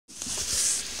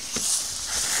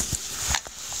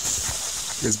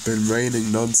It's been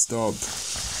raining non-stop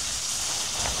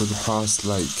for the past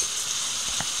like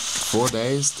 3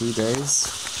 days.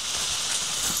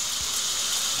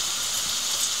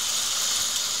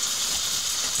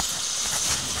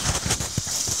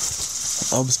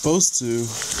 I'm supposed to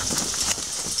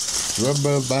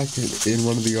remember back in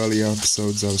one of the early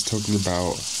episodes I was talking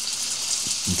about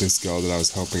this girl that I was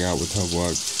helping out with her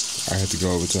work. I had to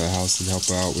go over to her house and help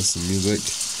her out with some music.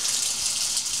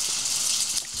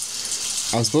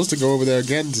 I was supposed to go over there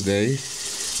again today.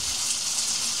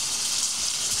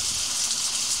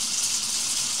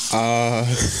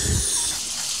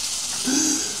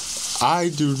 I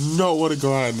do not want to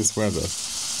go out in this weather.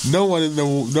 No one in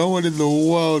the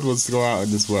world wants to go out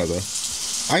in this weather.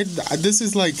 This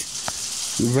is like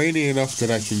rainy enough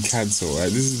that I can cancel.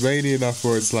 This is rainy enough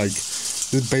where it's like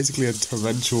this is basically a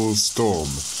torrential storm.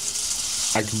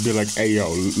 I can be like, hey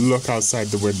yo, look outside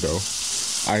the window.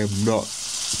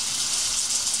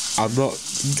 I'm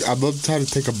not trying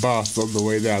to take a bath on the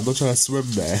way there. I'm not trying to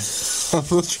swim there. I'm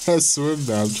not trying to swim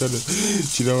there. I'm trying to,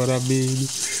 do you know what I mean?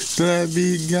 Do you know what I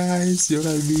mean, guys? You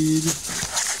know what I mean?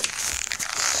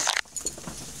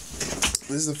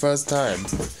 This is the first time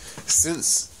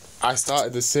since I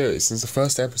started this series, since the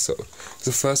first episode. It's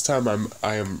the first time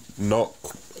I am not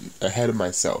ahead of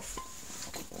myself.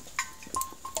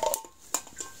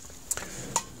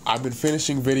 I've been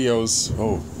finishing videos.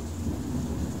 Oh,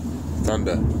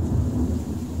 thunder.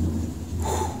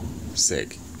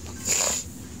 Sick.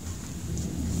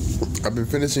 I've been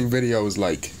finishing videos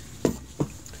like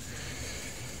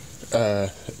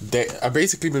I've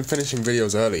basically been finishing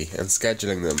videos early and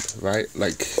scheduling them, right?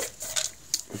 Like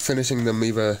finishing them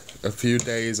either a few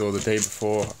days or the day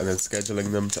before and then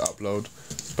scheduling them to upload.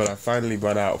 But I finally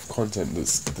run out of content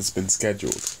that's been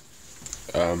scheduled.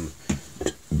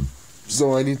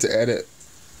 So I need to edit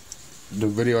the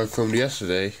video I filmed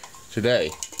yesterday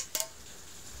today.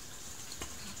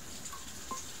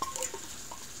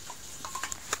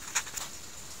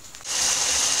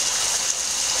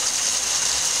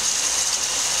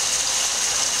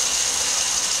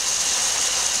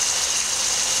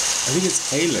 I think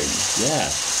it's hailing. Yeah,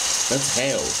 that's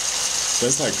hail.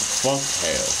 That's like fuck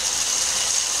hail.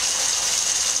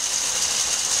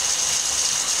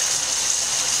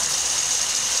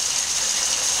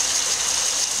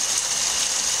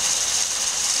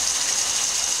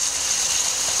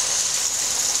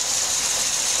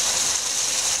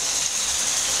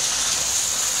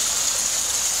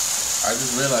 I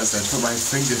just realized I put my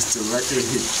fingers directly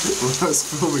when I was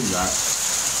filming that.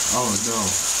 Oh no.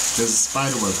 There's a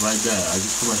spider web right there. I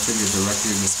just put my finger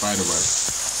directly in the spider web.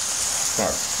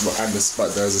 Fuck. And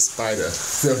there was a spider.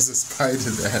 There was a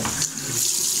spider there. And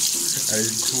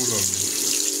it crawled on me.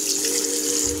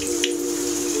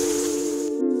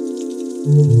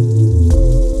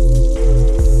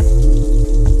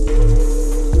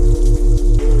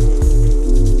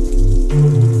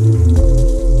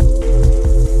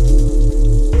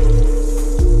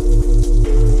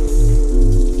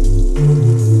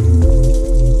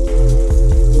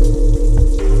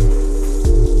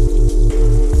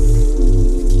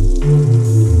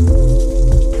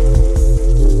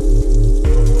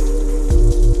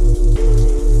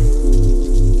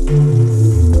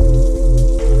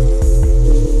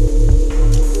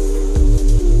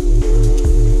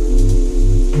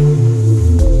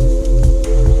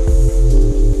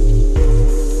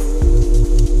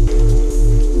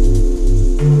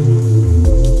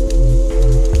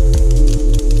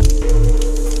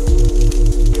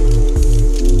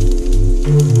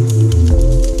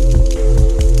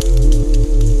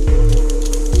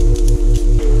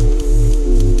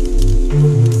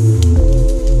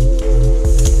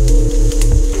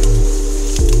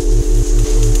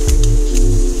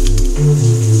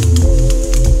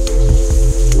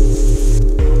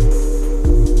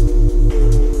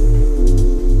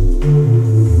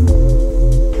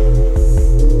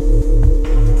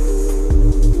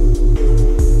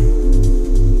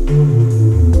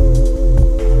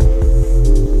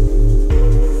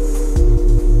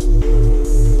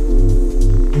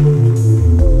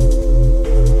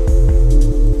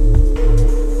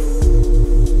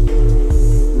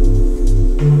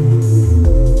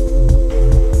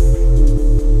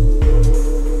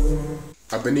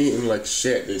 I've been eating like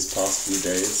shit these past few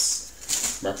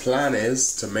days. My plan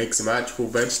is to make some actual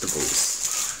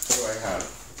vegetables. What do I have?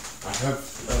 I have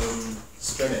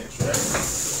spinach, right?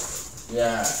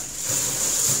 Yeah.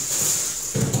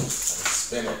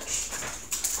 Spinach.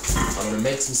 I'm gonna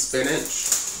make some spinach.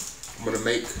 I'm gonna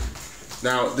make...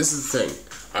 Now, this is the thing.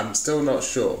 I'm still not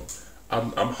sure.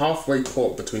 I'm halfway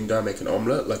caught between do I make an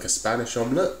omelette, like a Spanish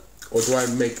omelette, or do I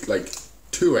make like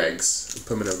 2 eggs and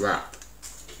put them in a wrap.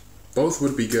 Both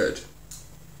would be good.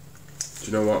 Do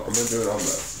you know what? I'm gonna do an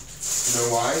omelette. You know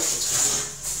why?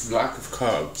 Lack of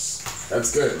carbs.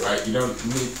 That's good, right? You don't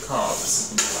need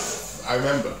carbs. I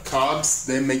remember, carbs,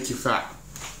 they make you fat.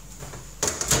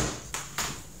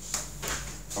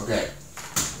 Okay.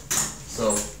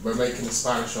 So, we're making a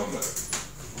Spanish omelette.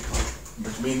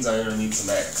 Which means I'm gonna need some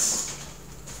eggs.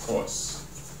 Of course.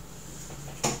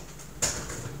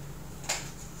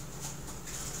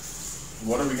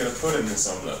 What are we gonna put in this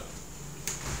omelette?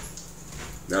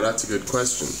 Now that's a good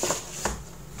question.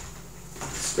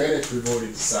 Spinach we've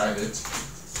already decided.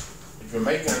 If you're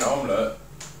making an omelette,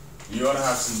 you ought to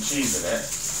have some cheese in it.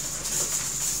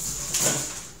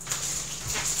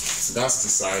 So that's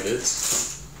decided.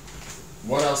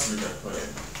 What else are we going to put in?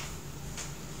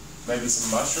 Maybe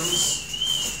some mushrooms?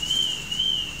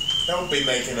 Don't be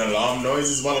making alarm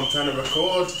noises while I'm trying to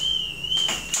record.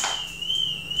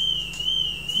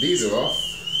 These are off.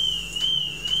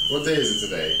 What day is it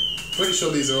today? Pretty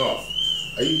sure these are off.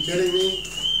 Are you kidding me?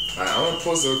 Alright, I'm gonna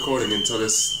pause the recording until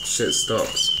this shit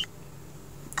stops.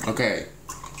 Okay.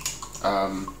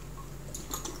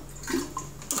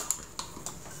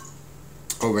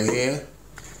 Over here,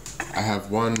 I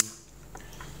have one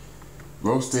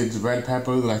roasted red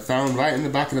pepper that I found right in the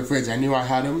back of the fridge. I knew I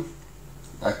had them.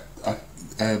 A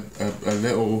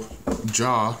little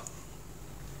jar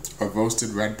of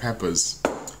roasted red peppers.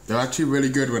 They're actually really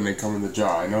good when they come in the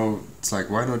jar. I know it's like,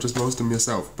 why not just roast them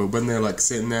yourself? But when they're like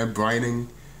sitting there brining,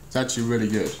 it's actually really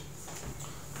good.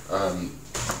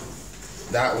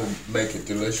 That will make it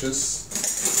delicious.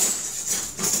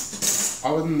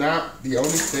 Other than that, the only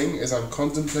thing is I'm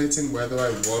contemplating whether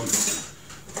I want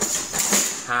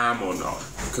ham or not.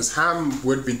 Because ham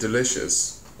would be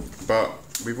delicious, but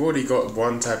we've already got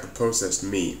one type of processed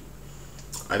meat.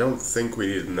 I don't think we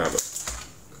need another.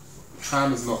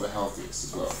 Ham is not the healthiest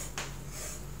as well.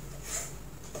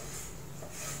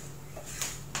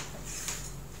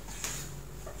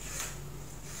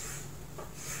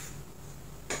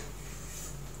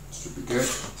 Should be good.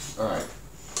 Alright.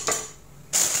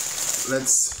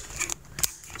 Let's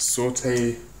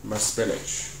saute my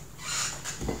spinach.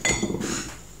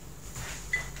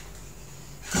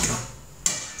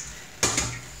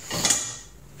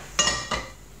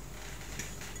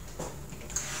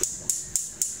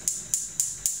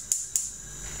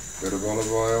 Bit of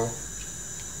olive oil.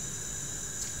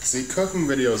 See, cooking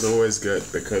videos are always good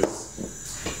because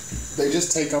they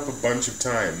just take up a bunch of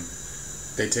time.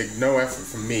 They take no effort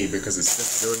from me because it's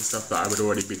just doing stuff that I would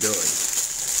already be doing. It's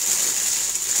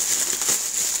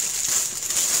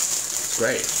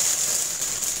great.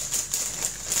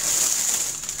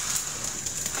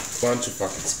 Bunch of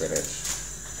fucking spinach.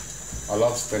 I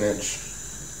love spinach.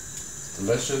 It's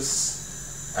delicious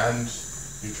and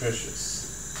nutritious.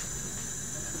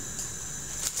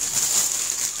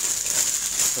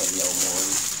 Put a little more in.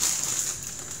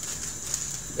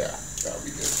 Yeah, that'll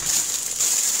be good.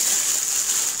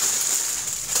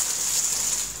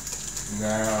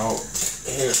 Now,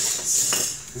 here it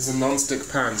is. This is a non-stick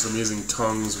pan, so I'm using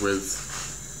tongs with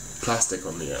plastic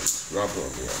on the end, rubber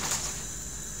on the end.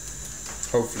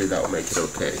 Hopefully that'll make it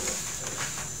okay.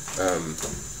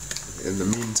 In the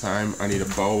meantime, I need a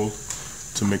bowl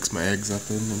to mix my eggs up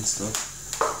in and stuff.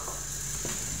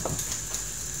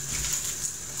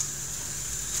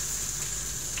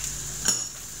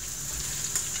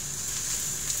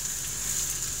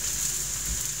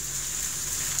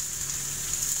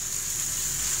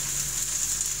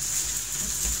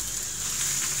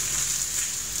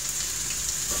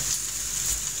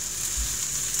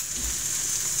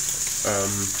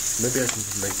 Maybe I can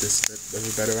make this a bit of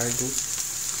a better angle.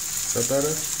 Is that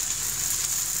better?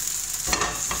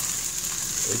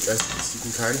 I guess you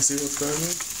can kind of see what's going on.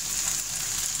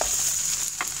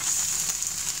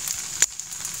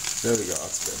 There we go,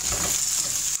 that's good.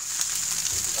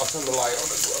 I'll turn the light on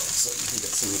as well so you can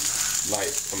get some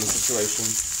light on the situation.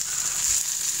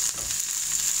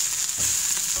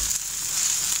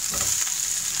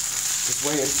 Just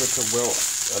waiting for it to wilt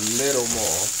a little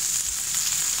more.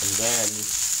 And then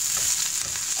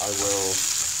I will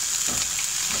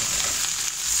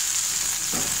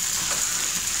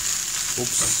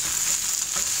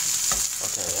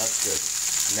okay, that's good.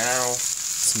 Now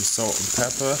some salt and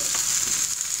pepper.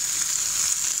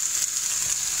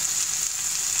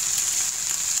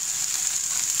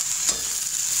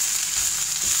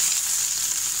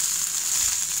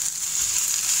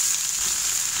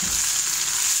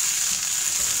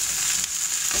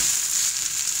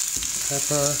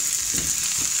 Pepper.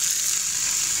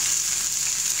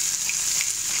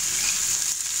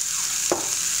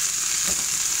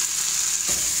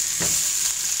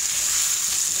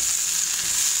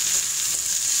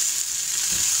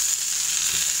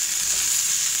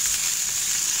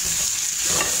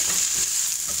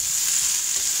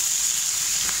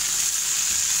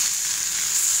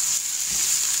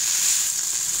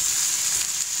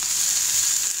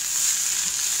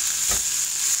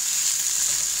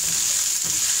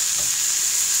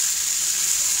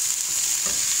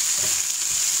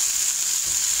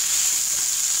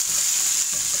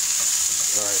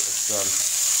 Alright, it's done.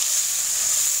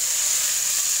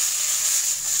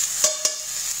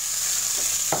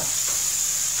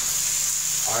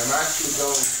 I'm actually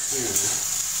going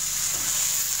to...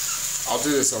 I'll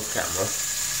do this off camera.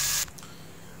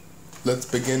 Let's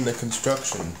begin the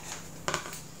construction.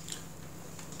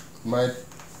 My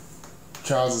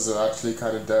trousers are actually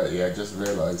kind of dirty, I just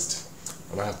realized.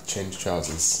 I'm gonna have to change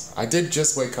trousers. I did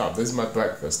just wake up, this is my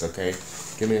breakfast, okay?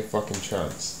 Give me a fucking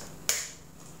chance.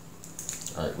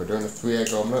 Alright, we're doing a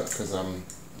 3-egg omelette because I'm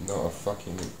not a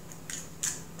fucking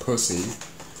pussy.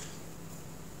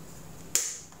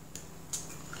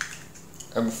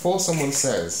 And before someone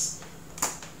says,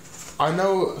 I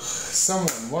know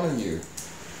one of you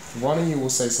will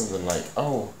say something like,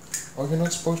 oh, you're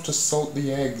not supposed to salt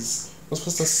the eggs. You're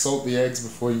supposed to salt the eggs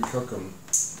before you cook them.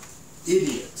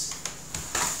 Idiot.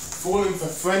 Falling for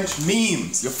French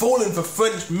memes. You're falling for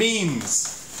French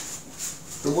memes.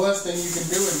 The worst thing you can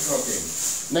do in cooking.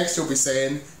 Next you'll be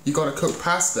saying, you gotta cook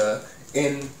pasta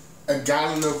in a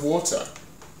gallon of water.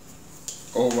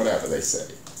 Or whatever they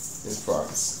say in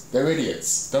France. They're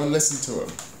idiots. Don't listen to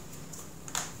them.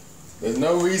 There's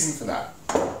no reason for that.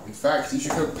 In fact, you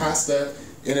should cook pasta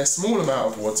in a small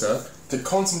amount of water to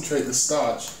concentrate the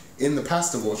starch in the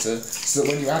pasta water so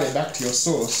that when you add it back to your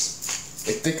sauce,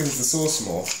 it thickens the sauce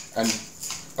more and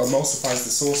emulsifies the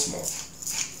sauce more.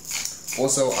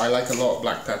 Also, I like a lot of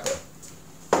black pepper.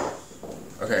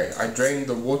 Okay, I drained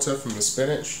the water from the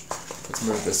spinach. Let's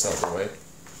move this out of the way.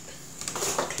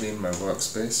 Clean my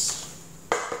workspace.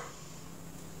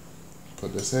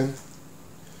 Put this in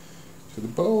to the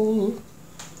bowl.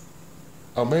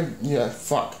 Oh, maybe, yeah,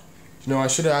 fuck. You know, I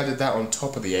should have added that on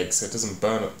top of the egg so it doesn't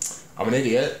burn it. I'm an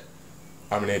idiot.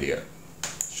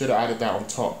 Should have added that on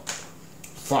top.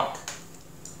 Fuck.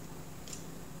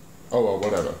 Oh well,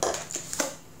 whatever.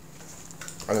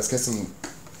 And let's get some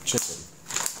chicken.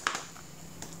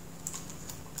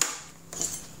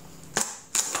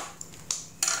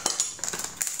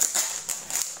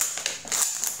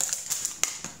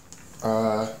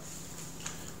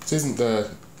 This isn't the,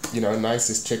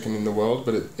 nicest chicken in the world,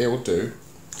 but it will do.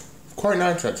 Quite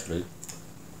nice, actually.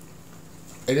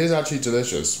 It is actually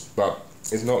delicious, but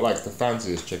it's not like the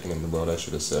fanciest chicken in the world, I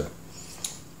should have said.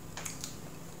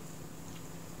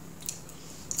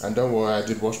 And don't worry, I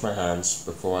did wash my hands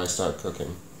before I start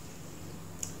cooking.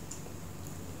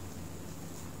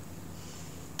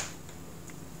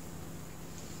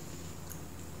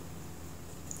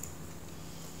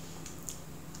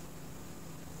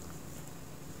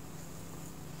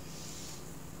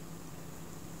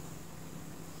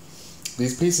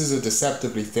 These pieces are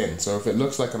deceptively thin, so if it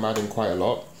looks like I'm adding quite a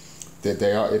lot, it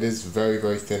is very,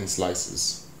 very thin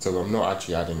slices. So I'm not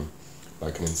actually adding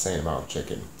like an insane amount of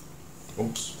chicken.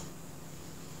 Oops.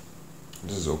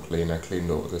 This is all clean. I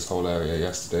cleaned all this whole area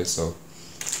yesterday, so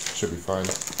should be fine.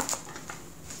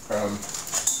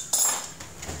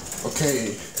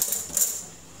 Okay.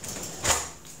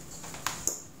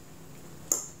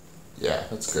 Yeah,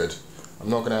 that's good. I'm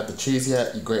not gonna add the cheese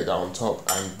yet. You grate that on top,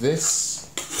 and this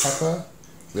pepper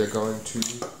we're going to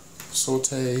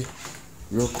saute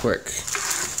real quick.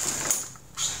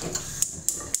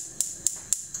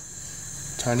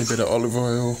 Tiny bit of olive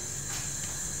oil.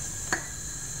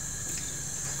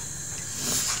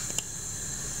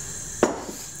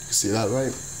 You see that,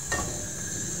 right?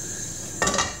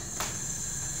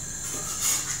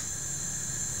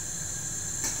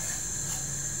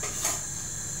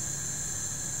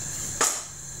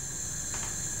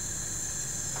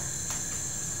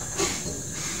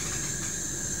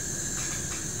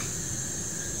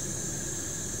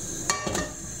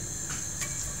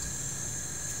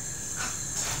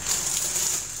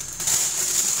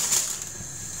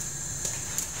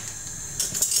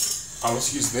 I'll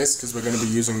just use this because we're going to be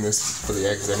using this for the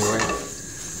eggs anyway.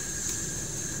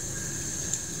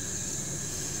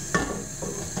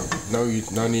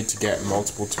 No need to get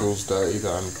multiple tools dirty. You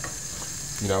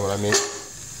know what I mean.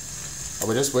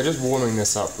 We're just warming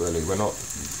this up really. We're not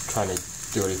trying to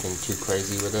do anything too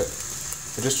crazy with it.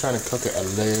 We're just trying to cook it a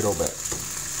little bit.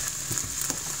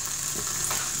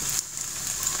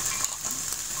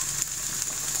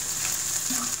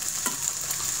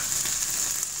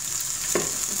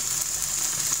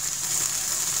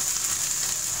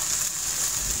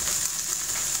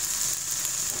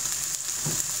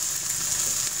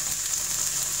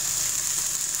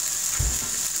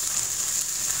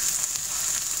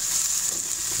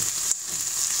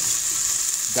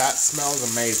 That smells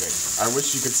amazing. I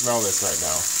wish you could smell this right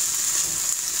now.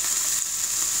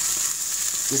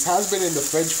 This has been in the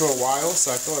fridge for a while, so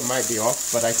I thought it might be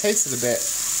off, but I tasted a bit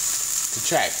to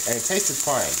check, and it tasted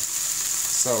fine.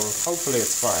 So hopefully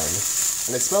it's fine.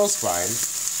 And it smells fine.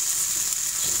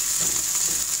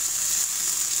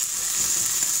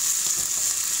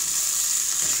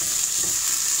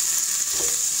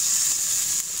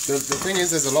 The thing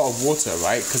is, there's a lot of water,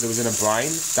 right? Because it was in a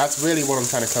brine. That's really what I'm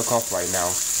trying to cook off right now.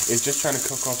 Is just trying to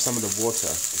cook off some of the water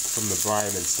from the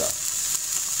brine and stuff.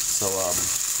 So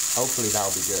hopefully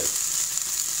that'll be good.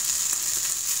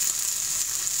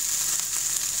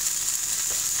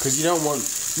 Because you don't want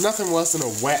nothing worse than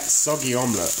a wet, soggy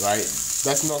omelette, right?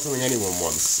 That's not something anyone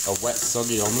wants. A wet,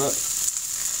 soggy omelette.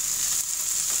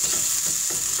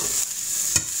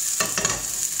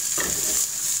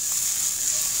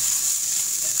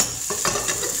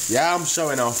 Yeah, I'm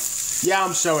showing off. Yeah,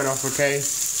 I'm showing off, okay?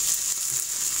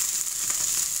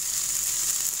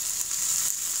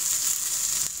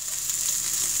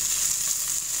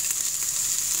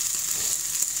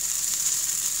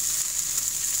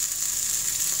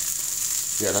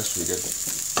 Yeah, that should be good.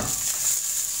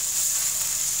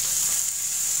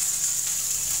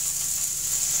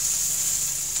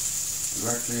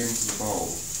 Directly into the bowl.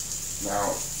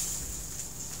 Now,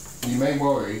 you may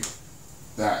worry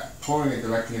that pouring it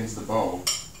directly into the bowl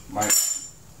might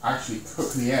actually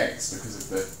cook the eggs because of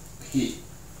the heat,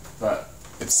 but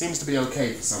it seems to be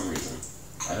okay for some reason.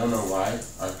 I don't know why.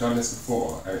 I've done this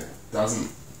before and it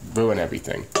doesn't ruin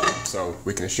everything, so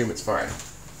we can assume it's fine.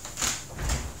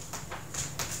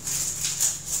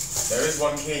 There is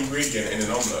one key ingredient in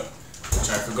an omelette which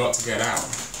I forgot to get out.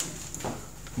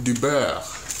 Du beurre,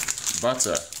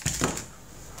 butter.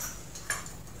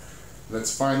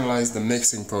 Let's finalize the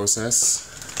mixing process.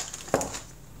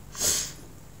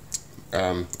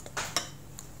 I'll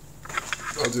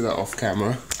do that off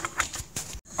camera.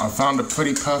 I found a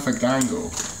pretty perfect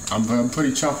angle. I'm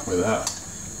pretty chuffed with that.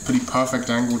 Pretty perfect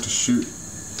angle to shoot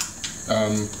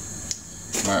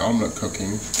my omelette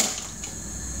cooking.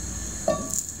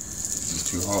 This is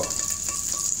too hot.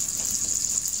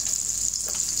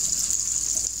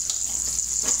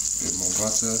 Bit more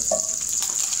butter.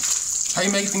 How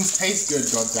you make things taste good,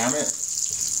 goddammit?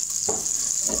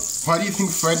 Why do you think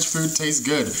French food tastes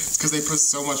good? It's because they put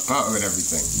so much butter in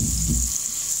everything.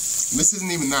 This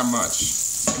isn't even that much.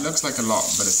 It looks like a lot,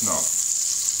 but it's not.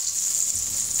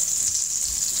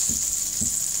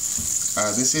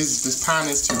 This pan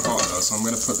is too hot though, so I'm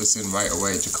going to put this in right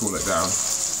away to cool it down.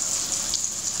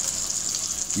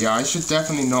 Yeah, I should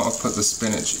definitely not have put the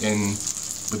spinach in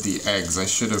with the eggs. I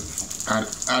should have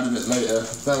added it later.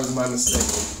 That was my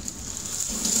mistake.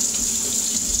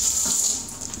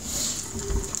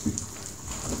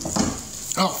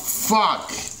 Oh, fuck!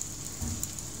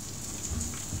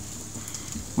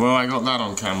 Well, I got that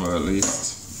on camera at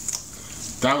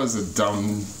least. That was a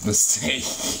dumb mistake.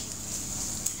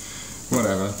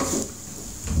 Whatever.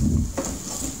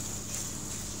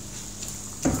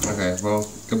 Okay, well,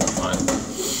 it'll be fine.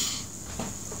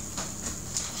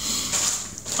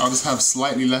 I'll just have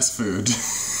slightly less food.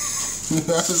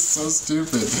 That is so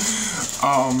stupid.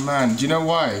 Oh man, do you know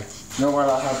why? Do you know why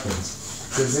that happens?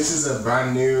 Because this is a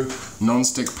brand new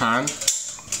non-stick pan.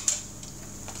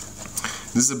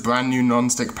 This is a brand new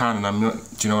non-stick pan, and I'm not.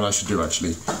 Do you know what I should do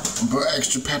actually? Put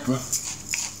extra pepper,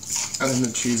 and then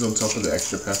the cheese on top of the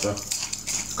extra pepper.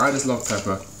 I just love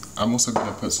pepper. I'm also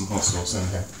gonna put some hot sauce in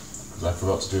here because I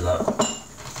forgot to do that.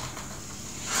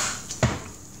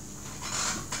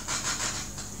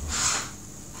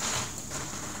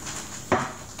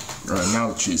 Right, now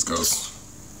the cheese goes.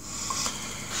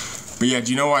 But yeah,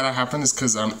 do you know why that happened? It's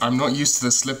because I'm not used to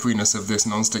the slipperiness of this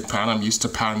non-stick pan. I'm used to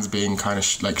pans being kind of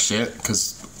like shit,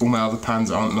 because all my other pans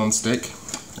aren't non-stick,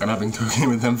 and I've been cooking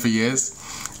with them for years.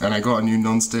 And I got a new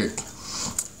non-stick,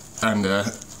 and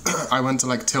I went to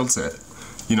like tilt it,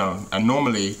 you know. And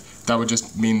normally that would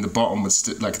just mean the bottom would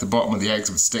the bottom of the eggs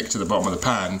would stick to the bottom of the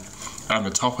pan, and the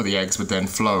top of the eggs would then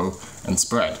flow and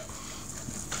spread.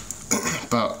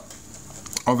 But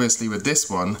obviously with this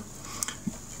one,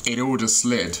 it all just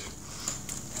slid.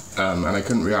 And I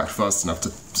couldn't react fast enough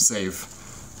to save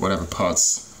whatever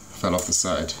parts fell off the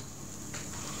side.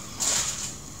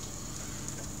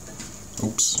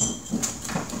 Oops.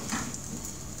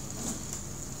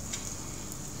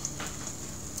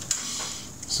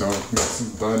 So we've got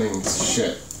some burning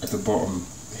shit at the bottom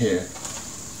here.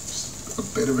 Just a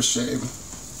bit of a shame.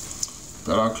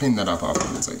 But I'll clean that up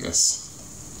afterwards, I guess.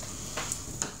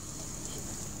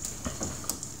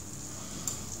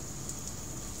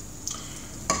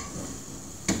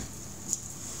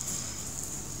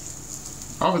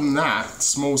 Other than that,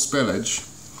 small spillage,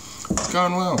 it's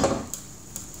going well.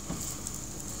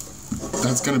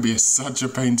 That's going to be such a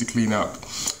pain to clean up.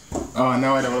 Oh,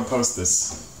 now I don't want to post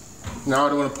this. Now I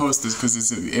don't want to post this because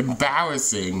it's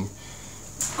embarrassing.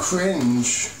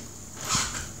 Cringe.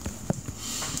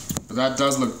 But that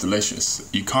does look delicious.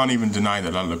 You can't even deny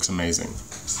that that looks amazing.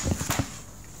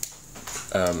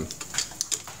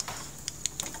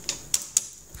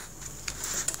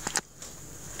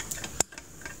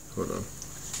 Hold on.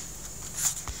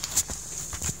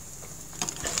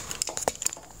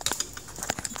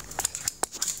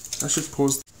 I should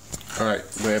pause. Alright,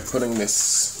 we're putting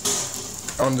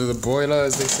this under the boiler,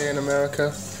 as they say in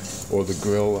America, or the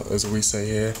grill, as we say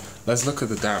here. Let's look at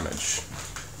the damage.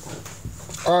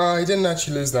 I didn't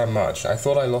actually lose that much. I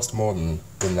thought I lost more than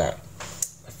that.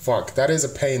 Fuck, that is a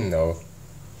pain though.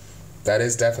 That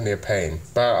is definitely a pain.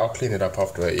 But I'll clean it up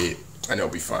after I eat, and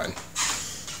it'll be fine.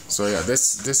 So yeah,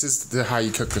 this is how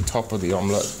you cook the top of the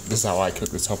omelette. This is how I cook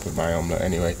the top of my omelette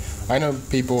anyway. I know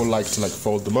people like to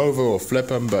fold them over or flip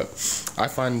them, but I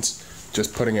find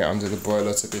just putting it under the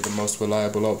broiler to be the most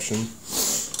reliable option.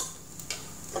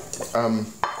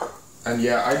 And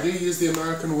yeah, I do use the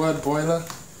American word boiler,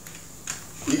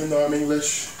 even though I'm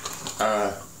English.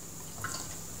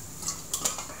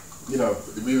 You know,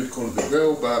 we would call it the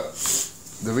grill, but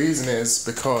the reason is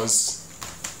because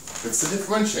it's to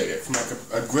differentiate it from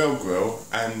a grill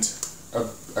and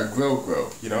a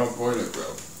grill, you know, a boiler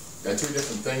grill. They're two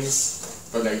different things,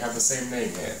 but they have the same name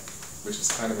here, which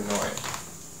is kind of annoying.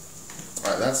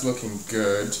 Alright, that's looking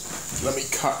good. Let me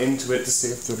cut into it to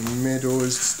see if the middle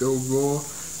is still raw.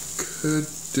 Could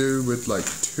do with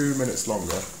 2 minutes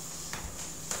longer.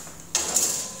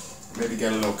 Maybe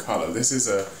get a little colour. This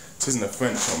isn't a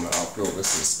French omelette after all,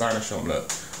 this is a Spanish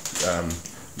omelette.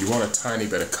 You want a tiny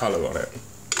bit of colour on it.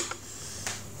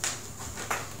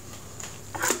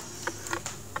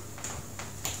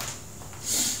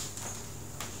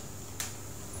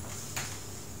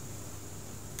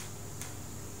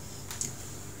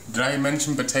 Did I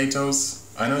mention potatoes?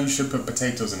 I know you should put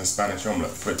potatoes in a Spanish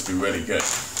omelette for it to be really good.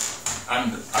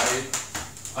 And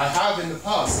I have in the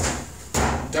past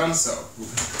done so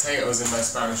with potatoes in my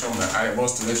Spanish omelette, and it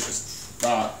was delicious.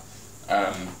 But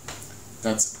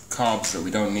that's carbs that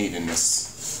we don't need in this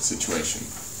situation.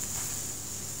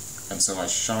 And so I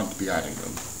shan't be adding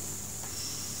them.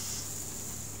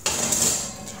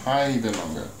 Tiny bit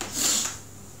longer.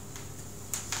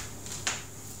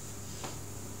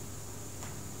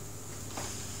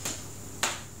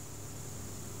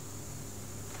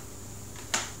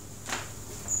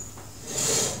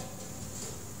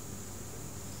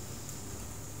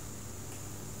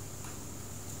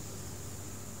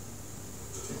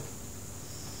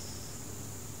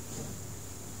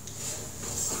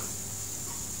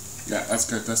 Yeah, that's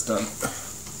good, that's done.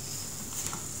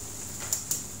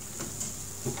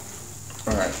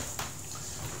 Alright,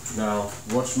 now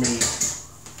watch me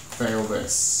fail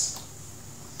this.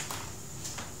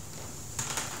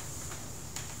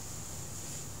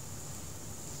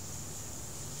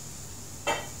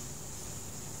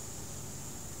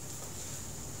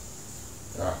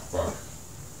 Ah, fuck.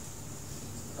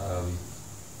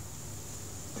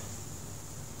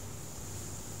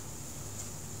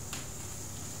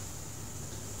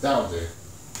 That'll do.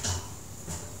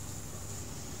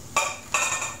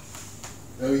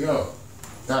 There we go.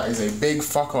 That is a big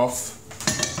fuck off,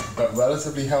 but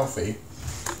relatively healthy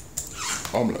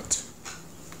omelette.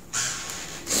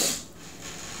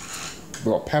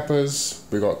 We got peppers,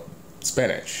 we got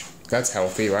spinach. That's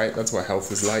healthy, right? That's what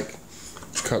health is like.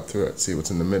 Let's cut through it, see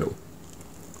what's in the middle.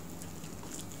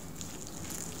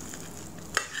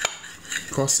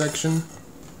 Cross section.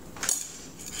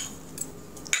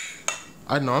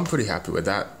 I don't know, I'm pretty happy with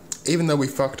that. Even though we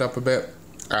fucked up a bit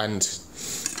and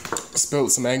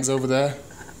spilled some eggs over there,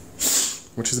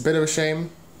 which is a bit of a shame.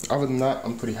 Other than that,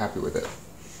 I'm pretty happy with it.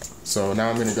 So now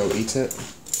I'm gonna go eat it.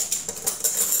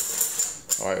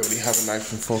 Oh, I already have a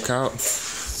knife and fork out.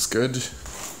 It's good.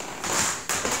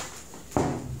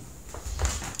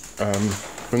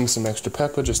 Bring some extra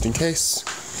pepper just in case.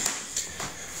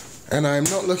 And I'm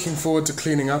not looking forward to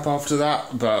cleaning up after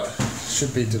that, but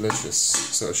should be delicious,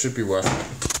 so it should be worth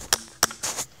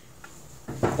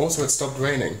it. Also, it stopped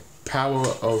raining. Power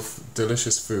of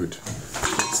delicious food.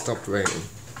 It stopped raining.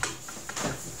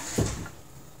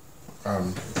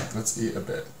 Let's eat a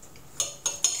bit.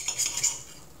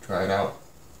 Try it out.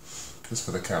 Just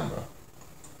for the camera.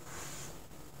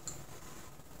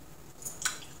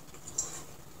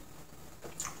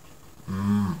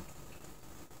 Mmm.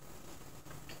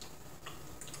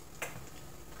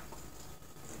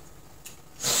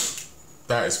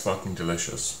 That is fucking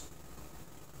delicious.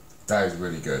 That is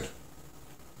really good.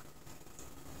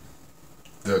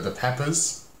 The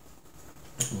peppers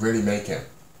really make it.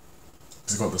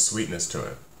 It's got the sweetness to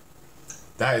it.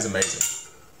 That is amazing.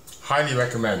 Highly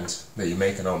recommend that you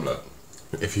make an omelette.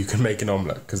 If you can make an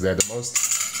omelette, because they're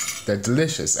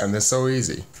delicious and they're so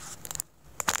easy.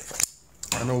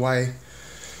 don't know why.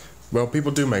 Well,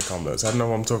 people do make omelettes. I don't know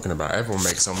what I'm talking about. Everyone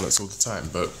makes omelettes all the time,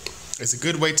 but it's a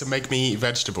good way to make me eat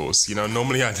vegetables. You know,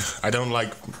 normally I don't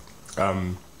like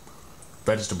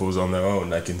vegetables on their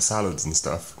own, like in salads and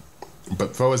stuff.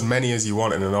 But throw as many as you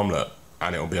want in an omelette,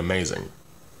 and it'll be amazing.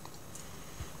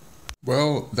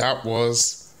 Well, that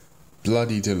was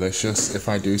bloody delicious, if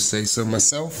I do say so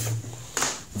myself.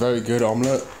 Very good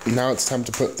omelette. Now it's time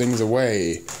to put things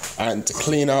away and to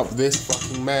clean up this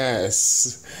fucking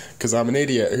mess, because I'm an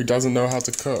idiot who doesn't know how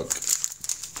to cook.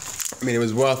 I mean, it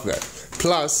was worth it.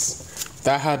 Plus,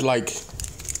 that had like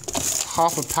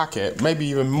half a packet, maybe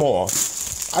even more.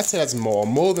 I'd say that's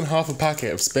more than half a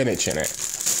packet of spinach in it.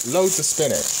 Loads of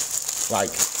spinach. Like,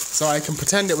 so I can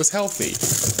pretend it was healthy,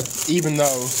 even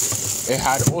though it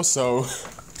had also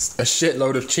a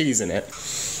shitload of cheese in it.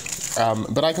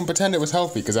 But I can pretend it was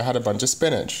healthy because I had a bunch of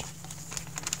spinach.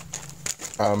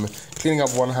 Cleaning up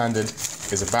one-handed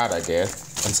is a bad idea,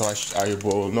 and so I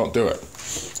will not do it.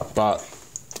 But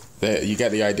you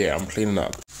get the idea. I'm cleaning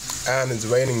up. And it's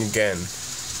raining again.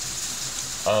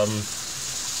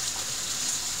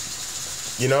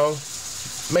 You know,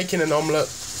 making an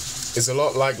omelette is a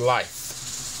lot like life.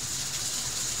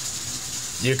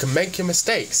 You can make your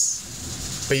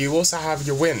mistakes, but you also have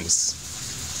your wins.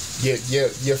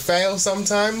 You fail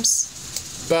sometimes,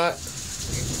 but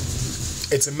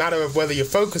it's a matter of whether you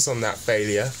focus on that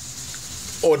failure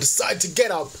or decide to get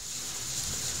up,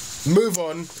 move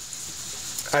on,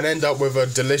 and end up with a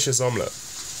delicious omelette.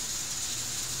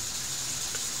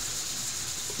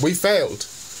 We failed.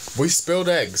 We spilled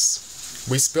eggs.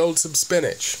 We spilled some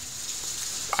spinach.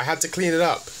 I had to clean it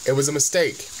up. It was a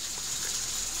mistake.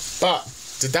 But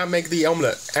did that make the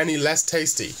omelette any less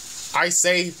tasty? I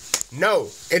say no,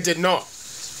 it did not.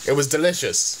 It was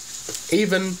delicious,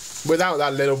 even without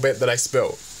that little bit that I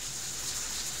spilled.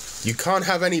 You can't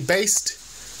have any baste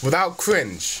without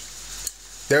cringe.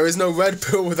 There is no red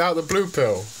pill without the blue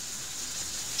pill.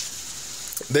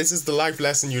 This is the life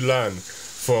lesson you learn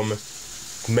from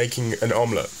making an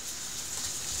omelette.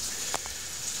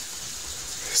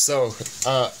 So,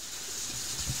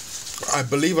 I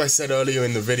believe I said earlier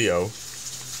in the video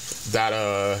that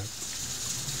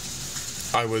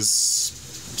I was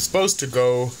supposed to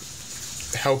go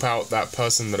help out that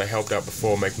person that I helped out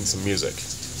before making some music.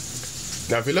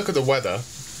 Now, if you look at the weather,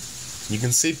 you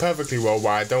can see perfectly well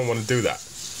why I don't want to do that.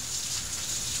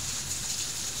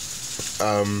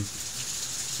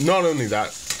 Not only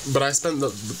that, but I spent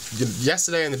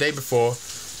yesterday and the day before,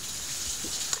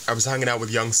 I was hanging out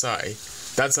with young Sai.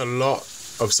 That's a lot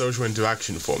of social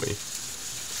interaction for me.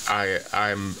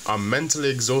 I'm mentally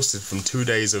exhausted from 2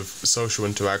 days of social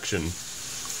interaction,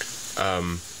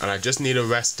 and I just need a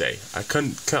rest day. I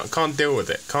can't deal with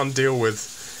it. Can't deal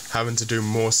with having to do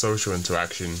more social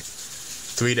interaction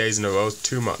 3 days in a row.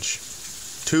 Too much.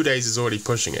 2 days is already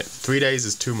pushing it. 3 days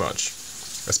is too much,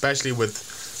 especially with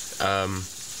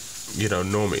you know,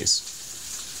 normies.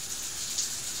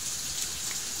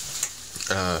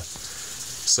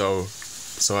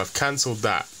 So I've cancelled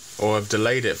that, or I've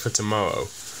delayed it for tomorrow.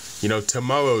 You know,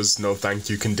 tomorrow's no thank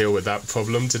you can deal with that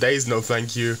problem. Today's no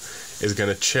thank you is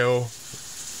gonna chill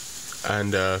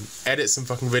and edit some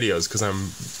fucking videos, because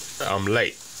I'm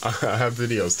late. I have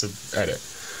videos to edit.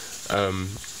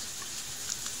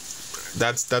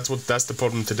 That's the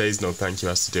problem today's no thank you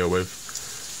has to deal with,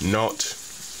 not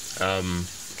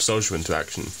social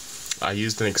interaction. I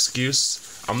used an excuse.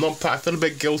 I feel a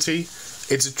bit guilty.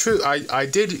 It's a true. I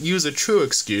did use a true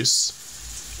excuse.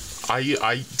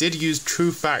 I did use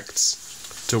true facts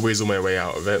to weasel my way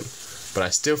out of it, but I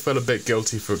still feel a bit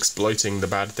guilty for exploiting the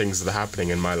bad things that are happening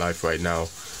in my life right now,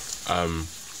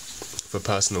 for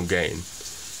personal gain.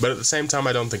 But at the same time,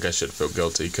 I don't think I should feel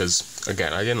guilty, because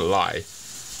again, I didn't lie.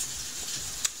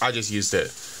 I just used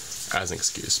it as an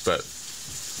excuse, but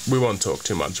we won't talk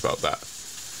too much about that.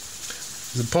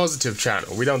 It's a positive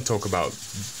channel. We don't talk about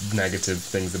negative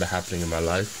things that are happening in my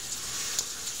life.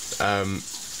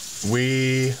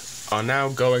 We are now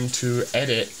going to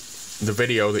edit the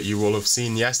video that you will have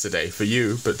seen yesterday for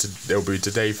you, but it'll be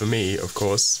today for me, of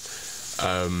course.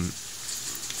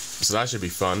 So that should be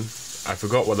fun. I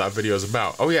forgot what that video is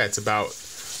about. Oh yeah, it's about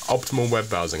optimal web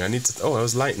browsing. Oh, that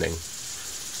was lightning.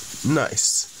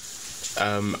 Nice.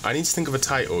 I need to think of a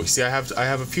title. You see, I have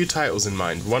a few titles in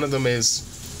mind. One of them is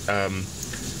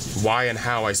why and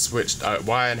how I stopped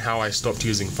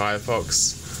using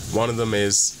Firefox. One of them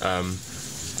is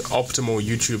optimal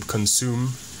YouTube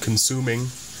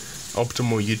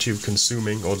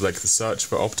consuming, or like the search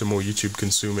for optimal YouTube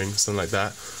consuming, something like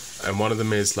that. And one of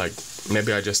them is like,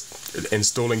 maybe I just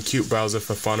installing cute browser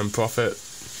for fun and profit.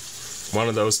 One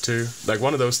of those two, like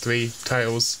one of those three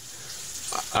titles.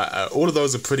 all of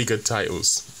those are pretty good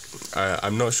titles.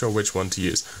 I'm not sure which one to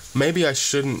use. Maybe I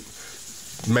shouldn't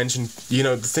mention, you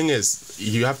know, the thing is,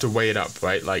 you have to weigh it up,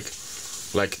 right? Like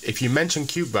if you mention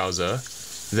Cute Browser,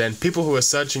 then people who are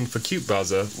searching for Cute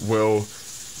Browser will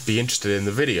be interested in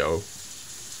the video.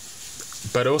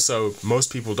 But also,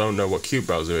 most people don't know what Cute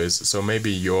Browser is, so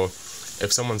maybe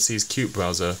if someone sees Cute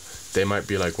Browser, they might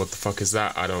be like, what the fuck is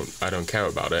that? I don't care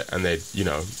about it, and they, you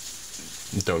know,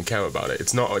 don't care about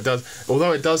it.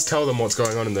 Although it does tell them what's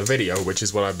going on in the video, which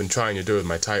is what I've been trying to do with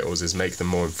my titles, is make them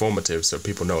more informative so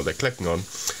people know what they're clicking on.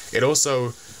 It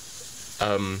also,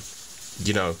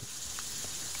 you know,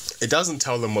 it doesn't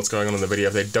tell them what's going on in the video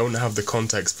if they don't have the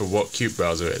context for what Cute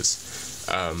Browser is.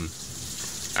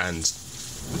 And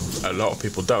a lot of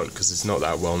people don't, because it's not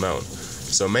that well known.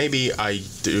 So maybe I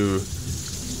do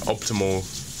optimal,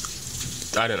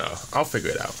 I don't know, I'll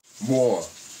figure it out.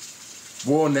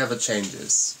 War never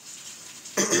changes.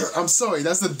 I'm sorry,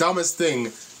 that's the dumbest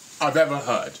thing I've ever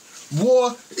heard.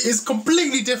 War is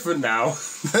completely different now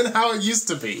than how it used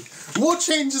to be. War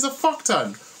changes a fuck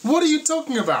ton. What are you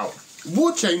talking about?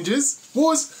 War changes?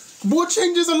 War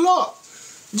changes a lot.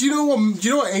 Do you know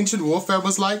what ancient warfare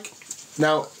was like?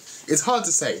 Now, it's hard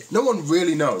to say. No one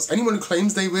really knows. Anyone who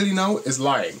claims they really know is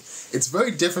lying. It's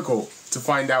very difficult to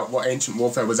find out what ancient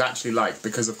warfare was actually like,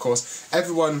 because of course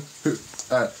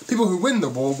people who win the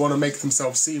war want to make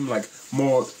themselves seem like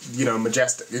more, you know,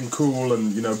 majestic and cool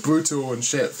and, you know, brutal and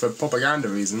shit for propaganda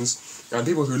reasons, and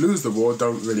people who lose the war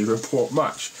don't really report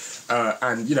much.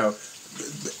 And, you know,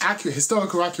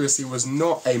 historical accuracy was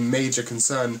not a major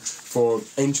concern for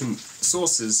ancient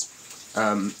sources.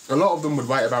 A lot of them would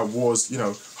write about wars, you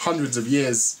know, hundreds of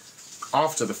years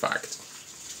after the fact.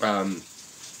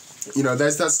 You know,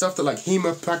 there's that stuff that like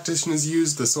HEMA practitioners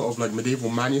use, the sort of like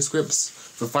medieval manuscripts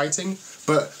for fighting,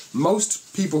 but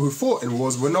most people who fought in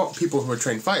wars were not people who were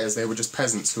trained fighters, they were just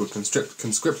peasants who were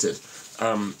conscripted.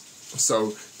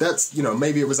 So that's, you know,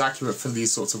 maybe it was accurate for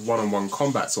these sorts of one-on-one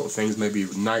combat sort of things, maybe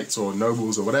knights or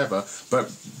nobles or whatever,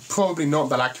 but probably not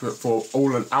that accurate for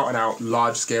all an out-and-out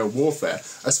large-scale warfare.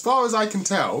 As far as I can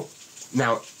tell,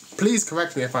 now, please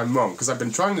correct me if I'm wrong, because I've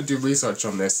been trying to do research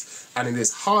on this, and it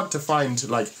is hard to find,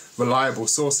 like, reliable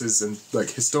sources and,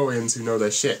 like, historians who know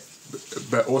their shit,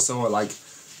 but also are, like,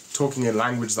 talking in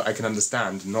language that I can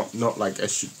understand, not like,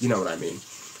 you know what I mean.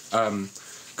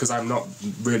 Because I'm not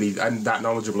really that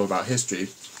knowledgeable about history.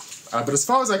 But as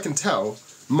far as I can tell,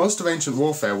 most of ancient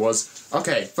warfare was,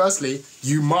 okay, firstly,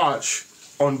 you march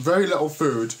on very little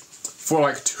food for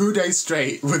like 2 days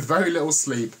straight with very little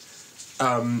sleep,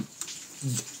 and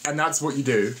that's what you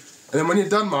do. And then when you're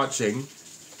done marching,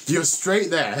 you're straight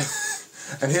there,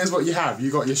 and here's what you have.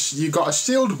 You got a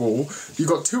shield wall, you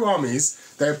got two armies,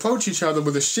 they approach each other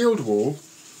with a shield wall,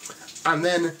 and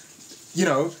then, you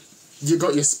know, you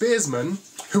got your spearsmen,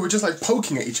 who were just like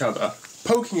poking at each other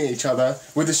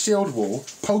with a shield wall,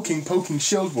 poking,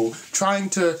 shield wall, trying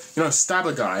to, you know, stab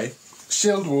a guy,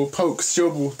 shield wall, poke,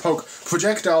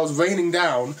 projectiles raining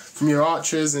down from your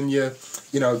archers and your,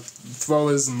 you know,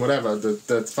 throwers and whatever,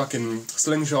 the fucking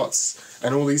slingshots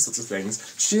and all these sorts of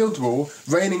things. Shield wall,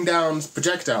 raining down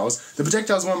projectiles. The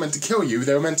projectiles weren't meant to kill you,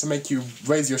 they were meant to make you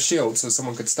raise your shield so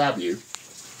someone could stab you.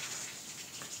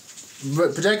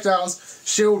 But projectiles,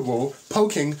 shield wall,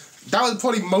 poking, that was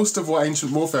probably most of what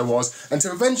ancient warfare was,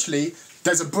 until eventually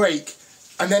there's a break,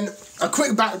 and then a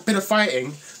quick bit of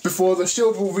fighting before the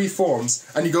shield wall reforms,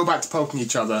 and you go back to poking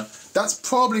each other. That's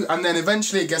probably, and then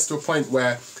eventually it gets to a point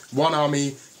where one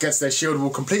army gets their shield wall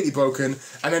completely broken,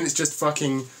 and then it's just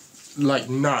fucking, like,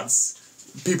 nuts.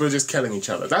 People are just killing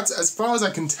each other. That's as far as I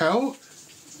can tell.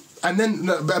 And then,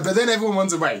 no, but then everyone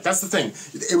runs away. That's the thing.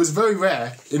 It was very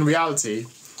rare, in reality,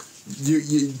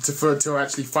 to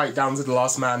actually fight down to the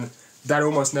last man. That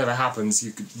almost never happens.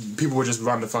 People will just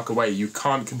run the fuck away. You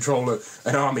can't control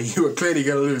an army who are clearly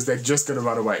going to lose. They're just going to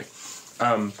run away.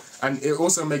 And it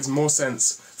also makes more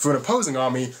sense for an opposing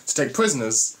army to take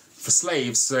prisoners for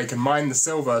slaves so they can mine the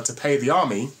silver to pay the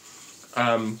army,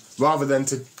 rather than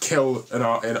to kill an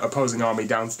opposing army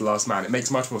down to the last man. It makes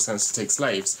much more sense to take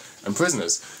slaves and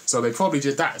prisoners. So they probably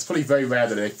did that. It's probably very rare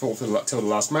that they fought till the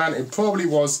last man. It probably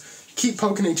was keep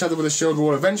poking at each other with a shield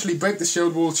wall, eventually break the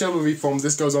shield wall reforms.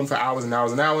 This goes on for hours and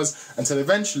hours and hours, until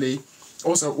eventually,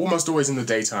 also almost always in the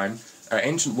daytime,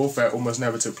 ancient warfare almost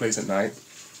never took place at night.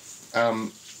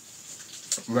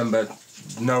 Remember,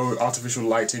 no artificial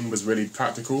lighting was really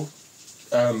practical.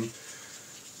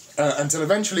 Until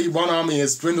eventually one army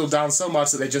is dwindled down so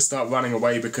much that they just start running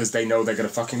away because they know they're going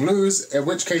to fucking lose, in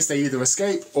which case they either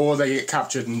escape or they get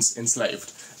captured and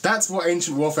enslaved. That's what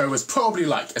ancient warfare was probably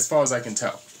like, as far as I can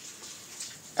tell.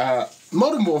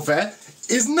 Modern warfare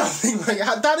is nothing like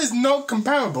that. That is not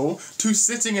comparable to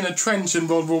sitting in a trench in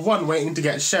World War One waiting to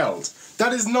get shelled.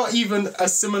 That is not even a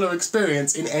similar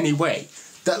experience in any way.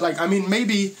 That, like, I mean,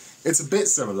 maybe it's a bit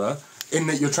similar in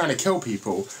that you're trying to kill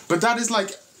people, but that is,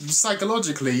 like,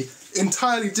 psychologically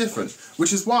entirely different,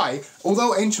 which is why,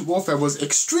 although ancient warfare was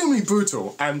extremely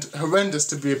brutal and horrendous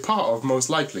to be a part of, most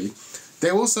likely,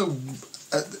 they also,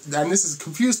 and this has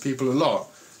confused people a lot,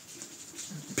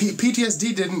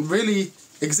 PTSD didn't really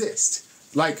exist.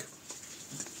 Like,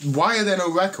 why are there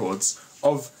no records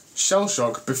of shell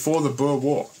shock before the Boer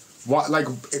War? Why, like,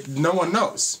 no one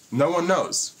knows. No one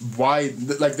knows why.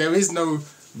 Like, there is no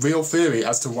real theory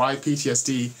as to why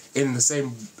PTSD in the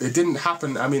same. It didn't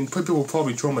happen. I mean, people were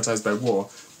probably traumatized by war,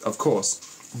 of course,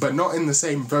 but not in the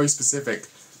same very specific.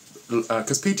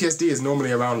 Because PTSD is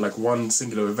normally around like one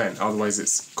singular event. Otherwise,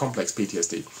 it's complex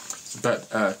PTSD. But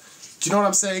do you know what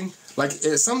I'm saying? Like,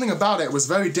 something about it was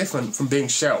very different from being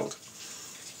shelled.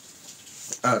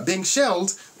 Being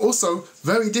shelled, also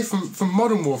very different from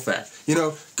modern warfare. You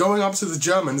know, going up to the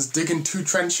Germans, digging 2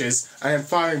 trenches, and then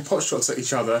firing pot shots at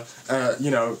each other, you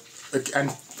know,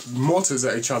 and mortars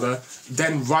at each other,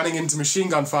 then running into machine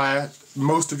gun fire,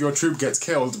 most of your troop gets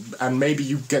killed, and maybe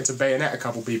you get to bayonet a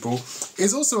couple people,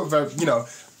 is also a very, you know,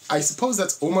 I suppose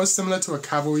that's almost similar to a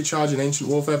cavalry charge in ancient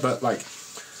warfare, but, like,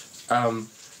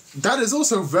 that is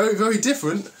also very, very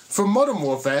different from modern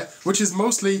warfare, which is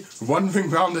mostly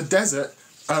wandering around the desert,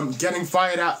 getting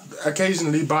fired at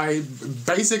occasionally by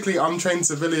basically untrained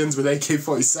civilians with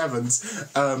AK-47s.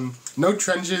 No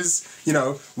trenches, you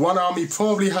know, one army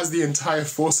probably has the entire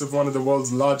force of one of the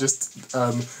world's largest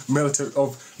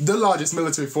the largest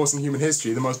military force in human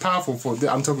history, the most powerful force.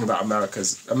 I'm talking about America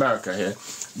here.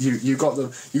 You got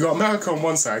America on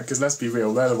one side, because let's be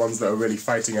real, they're the ones that are really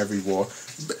fighting every war.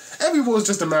 But every war is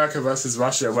just America versus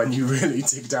Russia when you really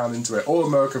dig down into it, or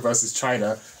America versus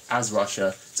China as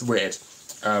Russia. It's weird.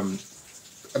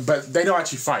 But they don't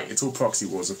actually fight. It's all proxy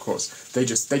wars, of course. They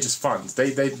just fund.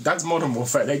 That's modern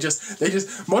warfare.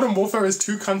 Modern warfare is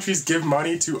 2 countries give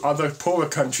money to other poorer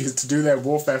countries to do their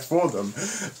warfare for them.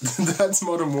 That's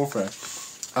modern warfare.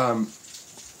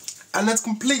 And that's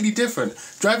completely different.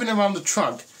 Driving around the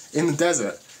truck in the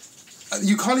desert,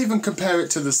 you can't even compare it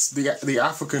to the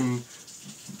African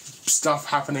stuff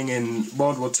happening in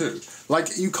World War II.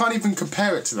 Like, you can't even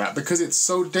compare it to that because it's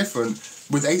so different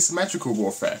with asymmetrical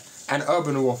warfare and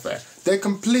urban warfare. They're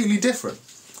completely different.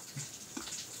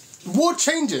 War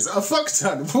changes a fuck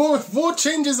ton. War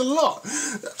changes a lot.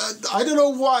 I don't know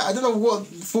why. I don't know what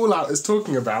Fallout is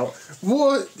talking about.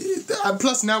 War, and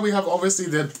plus now we have obviously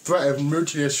the threat of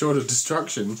mutually assured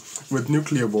destruction with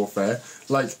nuclear warfare.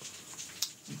 Like,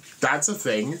 that's a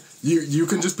thing. You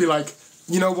can just be like,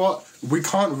 you know what? We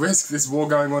can't risk this war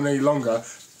going on any longer.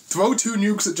 Throw 2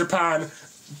 nukes at Japan.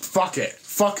 Fuck it.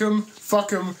 Fuck them.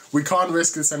 We can't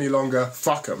risk this any longer.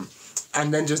 Fuck them.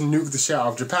 And then just nuke the shit out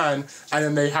of Japan, and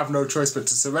then they have no choice but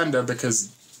to surrender because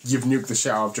you've nuked the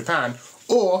shit out of Japan.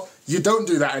 Or you don't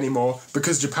do that anymore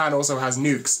because Japan also has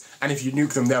nukes, and if you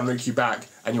nuke them, they'll nuke you back,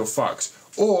 and you're fucked.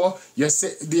 Or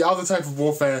the other type of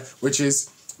warfare, which is,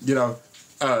 you know,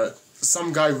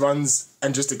 some guy runs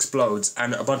and just explodes,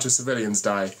 and a bunch of civilians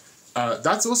die.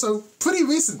 That's also pretty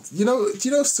recent. Do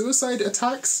you know suicide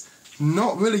attacks?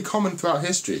 Not really common throughout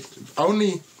history.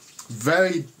 Normally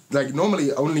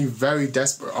only very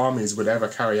desperate armies would ever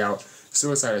carry out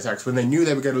suicide attacks when they knew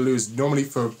they were going to lose. Normally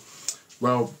for,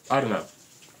 well, I don't know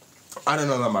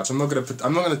that much. I'm not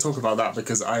gonna talk about that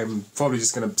because I'm probably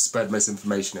just gonna spread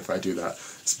misinformation if I do that.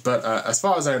 But as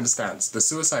far as I understand, the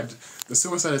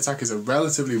suicide attack is a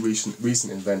relatively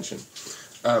recent invention.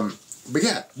 But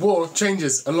yeah, war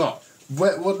changes a lot.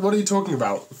 What are you talking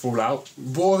about, Fallout?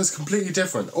 War is completely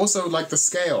different. Also, like, the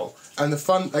scale and the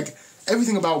fun, like,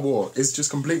 everything about war is just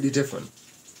completely different.